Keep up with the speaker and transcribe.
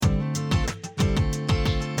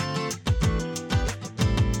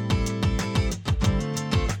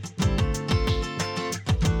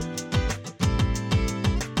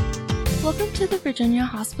Welcome to the Virginia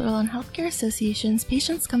Hospital and Healthcare Association's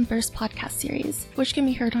Patients Come First podcast series, which can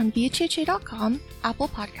be heard on VHHA.com, Apple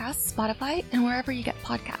Podcasts, Spotify, and wherever you get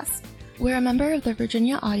podcasts. We're a member of the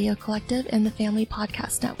Virginia Audio Collective and the Family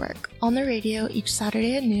Podcast Network, on the radio each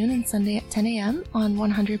Saturday at noon and Sunday at 10 a.m. on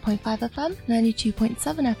 100.5 FM,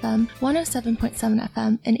 92.7 FM, 107.7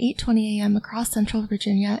 FM, and 8:20 a.m. across Central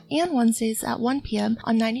Virginia, and Wednesdays at 1 p.m.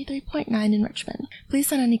 on 93.9 in Richmond. Please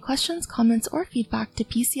send any questions, comments, or feedback to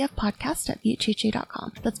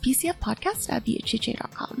pcfpodcast@vhha.com. That's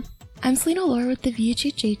pcfpodcast@vhha.com. I'm Selena Lohr with the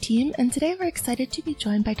VHHA team, and today we're excited to be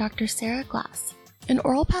joined by Dr. Sarah Glass, an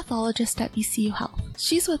oral pathologist at VCU Health.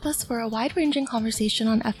 She's with us for a wide-ranging conversation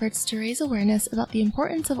on efforts to raise awareness about the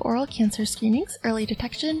importance of oral cancer screenings, early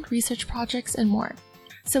detection, research projects, and more.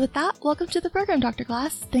 So with that, welcome to the program, Dr.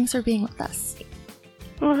 Glass. Thanks for being with us.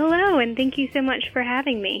 Well, hello, and thank you so much for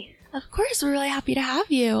having me. Of course, we're really happy to have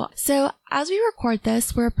you. So, as we record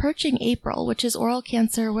this, we're approaching April, which is Oral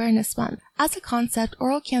Cancer Awareness Month. As a concept,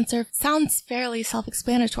 oral cancer sounds fairly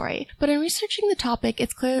self-explanatory, but in researching the topic,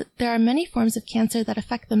 it's clear there are many forms of cancer that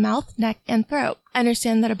affect the mouth, neck, and throat. I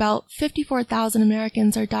understand that about 54,000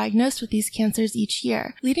 Americans are diagnosed with these cancers each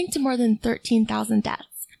year, leading to more than 13,000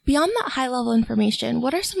 deaths. Beyond that high-level information,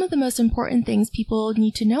 what are some of the most important things people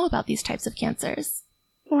need to know about these types of cancers?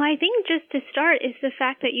 Well, I think just to start is the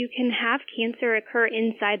fact that you can have cancer occur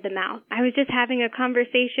inside the mouth. I was just having a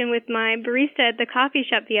conversation with my barista at the coffee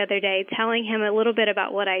shop the other day, telling him a little bit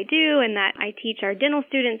about what I do and that I teach our dental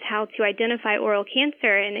students how to identify oral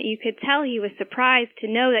cancer, and that you could tell he was surprised to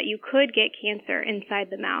know that you could get cancer inside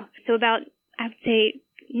the mouth. So about, I'd say,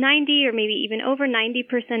 90 or maybe even over 90%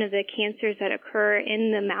 of the cancers that occur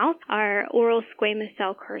in the mouth are oral squamous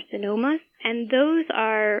cell carcinomas, and those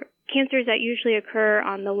are cancers that usually occur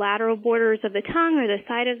on the lateral borders of the tongue or the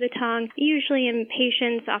side of the tongue, usually in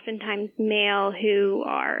patients, oftentimes male, who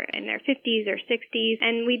are in their 50s or 60s,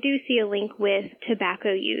 and we do see a link with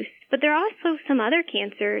tobacco use. But there are also some other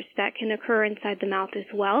cancers that can occur inside the mouth as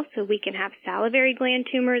well, so we can have salivary gland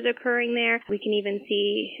tumors occurring there. We can even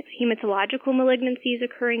see hematological malignancies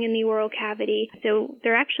occurring in the oral cavity. So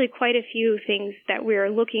there are actually quite a few things that we're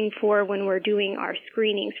looking for when we're doing our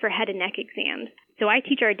screenings for head and neck exams. So I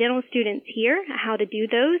teach our dental students here how to do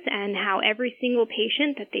those and how every single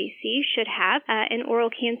patient that they see should have an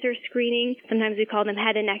oral cancer screening. Sometimes we call them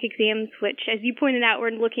head and neck exams, which, as you pointed out,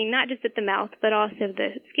 we're looking not just at the mouth, but also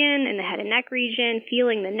the skin and the head and neck region,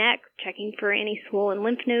 feeling the neck, checking for any swollen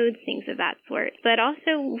lymph nodes, things of that sort. But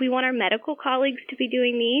also, we want our medical colleagues to be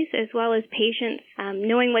doing these, as well as patients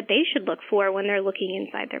knowing what they should look for when they're looking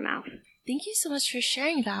inside their mouth. Thank you so much for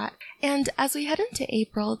sharing that. And as we head into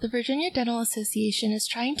April, the Virginia Dental Association is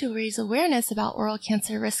trying to raise awareness about oral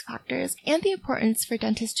cancer risk factors and the importance for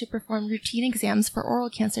dentists to perform routine exams for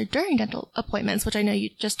oral cancer during dental appointments, which I know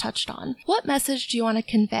you just touched on. What message do you want to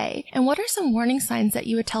convey? And what are some warning signs that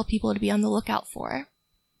you would tell people to be on the lookout for?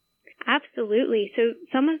 Absolutely. So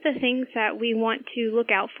some of the things that we want to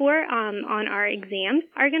look out for on our exams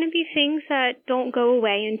are going to be things that don't go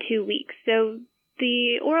away in 2 weeks. So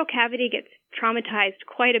the oral cavity gets traumatized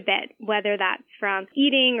quite a bit, whether that's from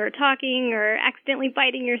eating or talking or accidentally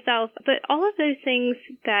biting yourself. But all of those things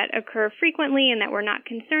that occur frequently and that we're not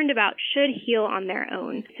concerned about should heal on their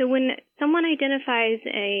own. So when someone identifies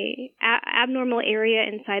a abnormal area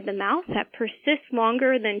inside the mouth that persists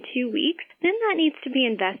longer than 2 weeks, then that needs to be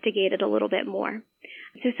investigated a little bit more.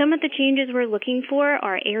 So some of the changes we're looking for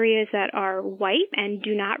are areas that are white and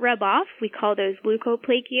do not rub off. We call those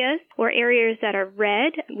leukoplakias, or areas that are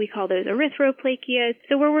red. We call those erythroplakias.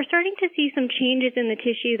 So where we're starting to see some changes in the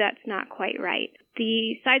tissue, that's not quite right.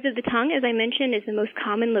 The sides of the tongue, as I mentioned, is the most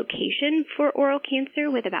common location for oral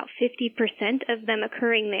cancer, with about 50% of them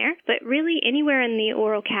occurring there. But really, anywhere in the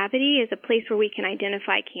oral cavity is a place where we can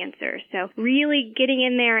identify cancer. So really getting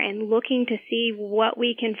in there and looking to see what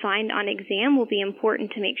we can find on exam will be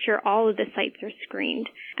important to make sure all of the sites are screened.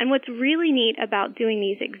 And what's really neat about doing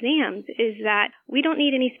these exams is that we don't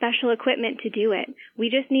need any special equipment to do it. We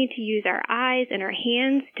just need to use our eyes and our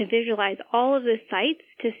hands to visualize all of the sites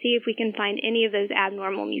to see if we can find any of those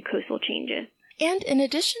abnormal mucosal changes. And in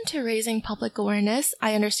addition to raising public awareness,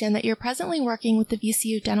 I understand that you're presently working with the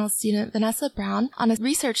VCU dental student Vanessa Brown on a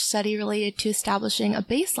research study related to establishing a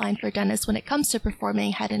baseline for dentists when it comes to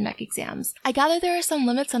performing head and neck exams. I gather there are some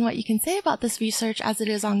limits on what you can say about this research as it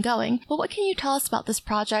is ongoing, but what can you tell us about this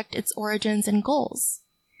project, its origins, and goals?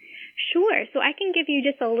 Sure. So I can give you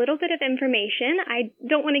just a little bit of information. I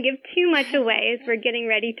don't want to give too much away as we're getting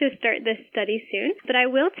ready to start this study soon. But I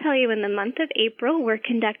will tell you in the month of April, we're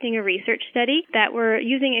conducting a research study that we're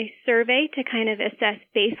using a survey to kind of assess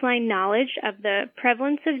baseline knowledge of the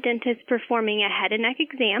prevalence of dentists performing a head and neck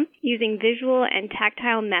exam using visual and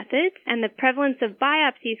tactile methods and the prevalence of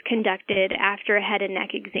biopsies conducted after a head and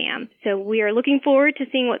neck exam. So we are looking forward to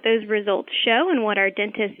seeing what those results show and what our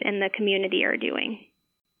dentists in the community are doing.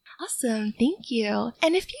 Awesome. Thank you.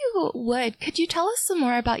 And if you would, could you tell us some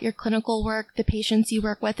more about your clinical work, the patients you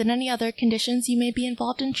work with, and any other conditions you may be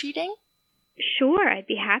involved in treating? Sure, I'd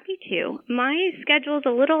be happy to. My schedule's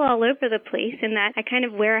a little all over the place in that I kind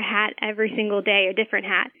of wear a hat every single day, a different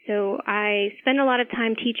hat. So I spend a lot of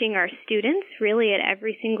time teaching our students really at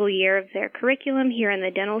every single year of their curriculum here in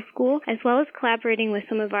the dental school, as well as collaborating with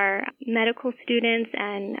some of our medical students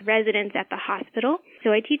and residents at the hospital.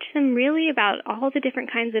 So I teach them really about all the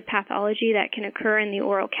different kinds of pathology that can occur in the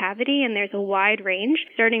oral cavity, and there's a wide range,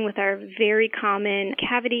 starting with our very common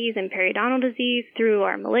cavities and periodontal disease through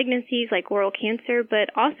our malignancies like oral cancer, but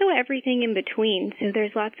also everything in between. So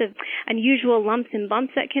there's lots of unusual lumps and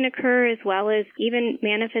bumps that can occur, as well as even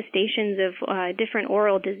manifestations of different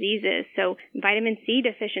oral diseases. So vitamin C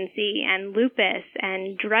deficiency and lupus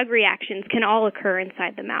and drug reactions can all occur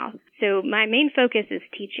inside the mouth. So my main focus is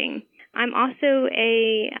teaching. I'm also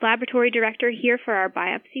a laboratory director here for our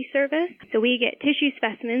biopsy service. So we get tissue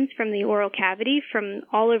specimens from the oral cavity from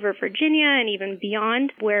all over Virginia and even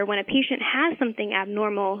beyond, where when a patient has something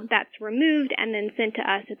abnormal, that's removed and then sent to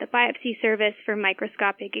us at the biopsy service for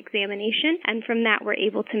microscopic examination. And from that, we're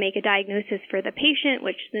able to make a diagnosis for the patient,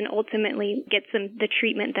 which then ultimately gets them the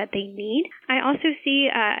treatment that they need. I also see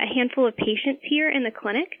a handful of patients here in the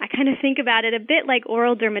clinic. I kind of think about it a bit like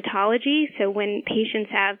oral dermatology. So when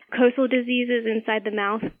patients have coastal diseases inside the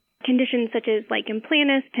mouth, conditions such as lichen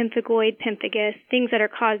planus, pemphigoid, pemphigus, things that are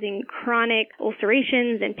causing chronic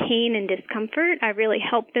ulcerations and pain and discomfort. I really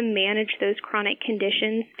help them manage those chronic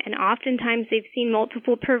conditions. And oftentimes they've seen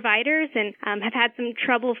multiple providers and have had some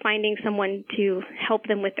trouble finding someone to help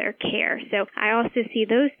them with their care. So I also see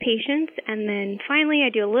those patients. And then finally,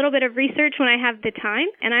 I do a little bit of research when I have the time.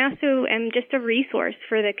 And I also am just a resource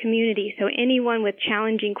for the community. So anyone with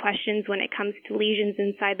challenging questions when it comes to lesions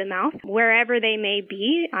inside the mouth, wherever they may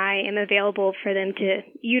be, I am available for them to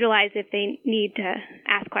utilize if they need to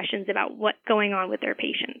ask questions about what's going on with their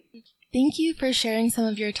patients. Thank you for sharing some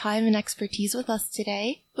of your time and expertise with us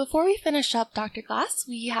today. Before we finish up, Dr. Glass,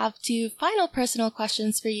 we have 2 final personal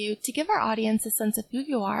questions for you to give our audience a sense of who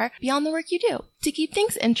you are beyond the work you do. To keep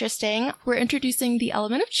things interesting, we're introducing the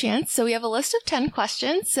element of chance, so we have a list of 10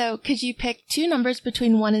 questions. So could you pick 2 numbers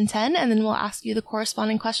between 1 and 10, and then we'll ask you the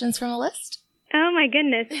corresponding questions from a list? Oh, my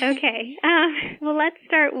goodness. Okay. Well, let's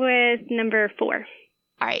start with number 4.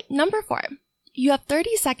 All right. Number 4. You have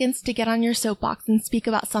 30 seconds to get on your soapbox and speak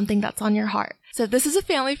about something that's on your heart. So this is a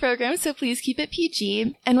family program, so please keep it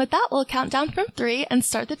PG. And with that, we'll count down from 3 and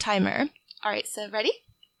start the timer. All right. So ready?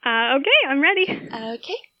 Okay. I'm ready.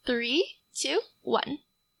 Okay. 3, 2, 1.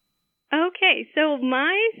 Okay. So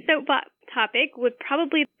my soapbox topic would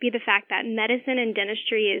probably be the fact that medicine and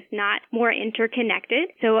dentistry is not more interconnected.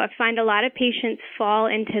 So I find a lot of patients fall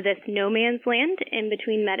into this no man's land in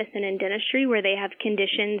between medicine and dentistry where they have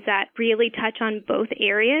conditions that really touch on both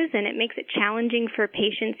areas, and it makes it challenging for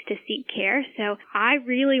patients to seek care. So I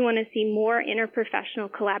really want to see more interprofessional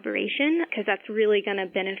collaboration because that's really going to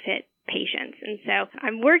benefit patients. And so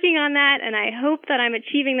I'm working on that, and I hope that I'm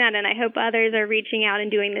achieving that, and I hope others are reaching out and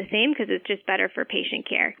doing the same because it's just better for patient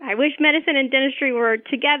care. I wish medicine and dentistry were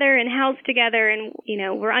together and housed together and,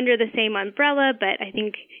 we're under the same umbrella, but I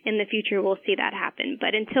think in the future we'll see that happen.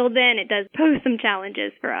 But until then, it does pose some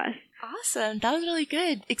challenges for us. Awesome. That was really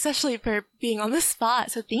good, especially for being on the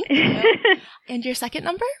spot. So thank you. And your second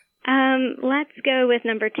number? Let's go with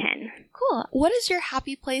number 10. Cool. What is your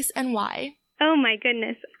happy place and why? Oh my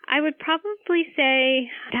goodness. I would probably say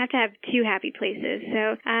I'd have to have 2 happy places.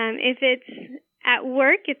 So if it's at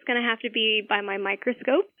work, it's going to have to be by my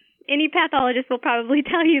microscope. Any pathologist will probably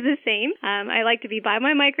tell you the same. I like to be by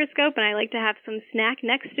my microscope, and I like to have some snack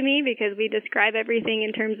next to me because we describe everything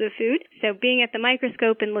in terms of food. So being at the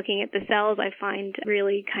microscope and looking at the cells, I find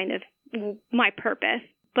really kind of my purpose.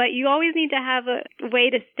 But you always need to have a way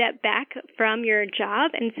to step back from your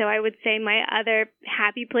job. And so I would say my other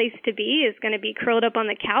happy place to be is going to be curled up on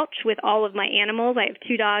the couch with all of my animals. I have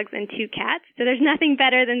 2 dogs and 2 cats. So there's nothing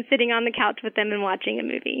better than sitting on the couch with them and watching a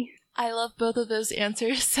movie. I love both of those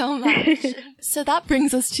answers so much. So that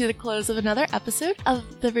brings us to the close of another episode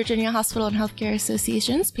of the Virginia Hospital and Healthcare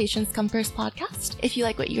Association's Patients Come First podcast. If you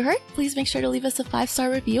like what you heard, please make sure to leave us a 5-star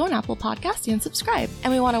review on Apple Podcasts and subscribe.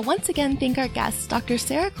 And we want to once again thank our guest, Dr.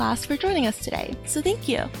 Sarah Klass, for joining us today. So thank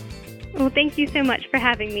you. Well, thank you so much for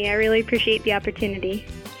having me. I really appreciate the opportunity.